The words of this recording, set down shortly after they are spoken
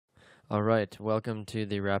Alright, welcome to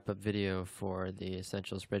the wrap-up video for the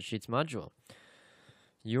Essential Spreadsheets module.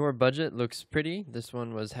 Your budget looks pretty. This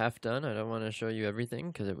one was half done. I don't want to show you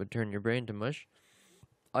everything because it would turn your brain to mush.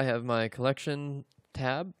 I have my collection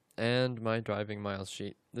tab and my driving miles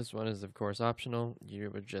sheet. This one is of course optional. You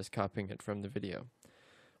were just copying it from the video.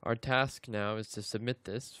 Our task now is to submit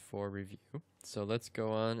this for review. So let's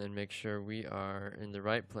go on and make sure we are in the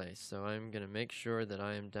right place. So I'm going to make sure that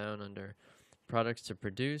I am down under products to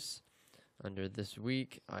produce. Under this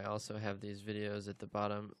week, I also have these videos at the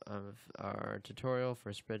bottom of our tutorial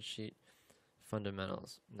for spreadsheet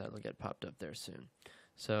fundamentals. That will get popped up there soon.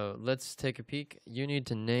 So let's take a peek. You need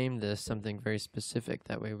to name this something very specific.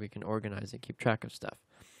 That way we can organize and keep track of stuff.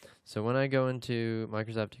 So when I go into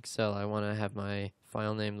Microsoft Excel, I want to have my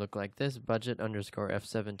file name look like this: budget underscore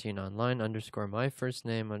F17 online underscore my first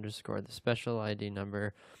name underscore the special ID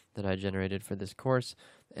number that I generated for this course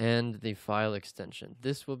and the file extension.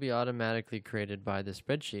 This will be automatically created by the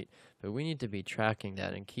spreadsheet, but we need to be tracking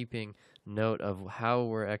that and keeping note of how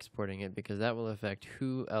we're exporting it, because that will affect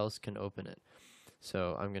who else can open it.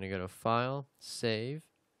 So I'm going to go to File, Save.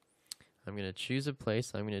 I'm going to choose a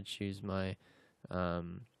place. I'm going to choose my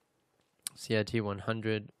CIT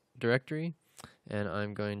 100 directory, and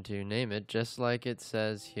I'm going to name it just like it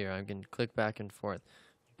says here. I'm going to click back and forth.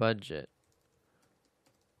 Budget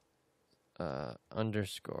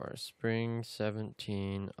underscore spring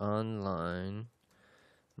 17 online.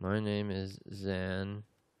 My name is Zan.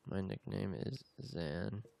 My nickname is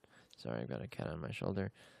Zan. Sorry, I've got a cat on my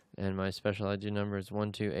shoulder. And my special ID number is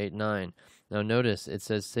 1289. Now notice it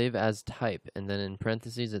says save as type, and then in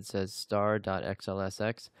parentheses it says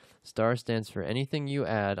star.xlsx. Star stands for anything you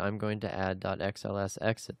add. I'm going to add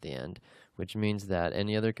 .xlsx at the end, which means that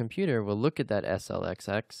any other computer will look at that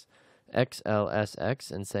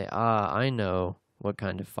XLSX and say, ah, I know what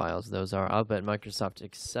kind of files those are. I'll bet Microsoft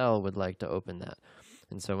Excel would like to open that.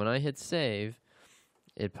 And so when I hit save,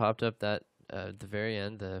 it popped up that at the very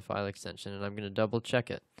end, the file extension, and I'm going to double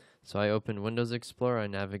check it. So I opened Windows Explorer, I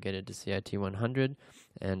navigated to CIT 100,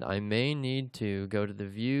 and I may need to go to the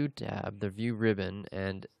View tab, the View ribbon,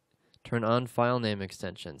 and turn on file name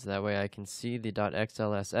extensions. That way I can see the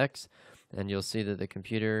 .xlsx, and you'll see that the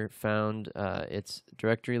computer found its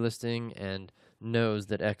directory listing and knows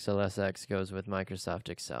that XLSX goes with Microsoft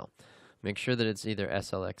Excel. Make sure that it's either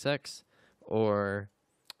SLXX or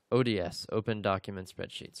ODS, Open Document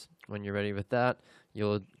Spreadsheets. When you're ready with that,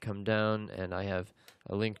 you'll come down, and I have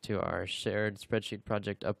a link to our shared spreadsheet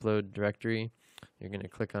project upload directory. You're going to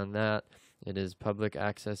click on that. It is public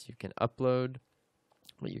access. You can upload,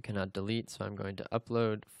 but you cannot delete, so I'm going to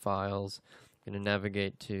upload files. I'm going to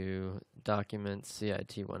navigate to Documents,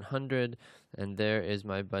 CIT 100, and there is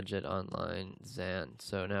my budget online, Zan.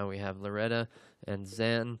 So now we have Loretta and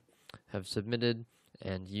Zan have submitted,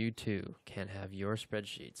 and you too can have your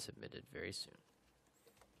spreadsheet submitted very soon.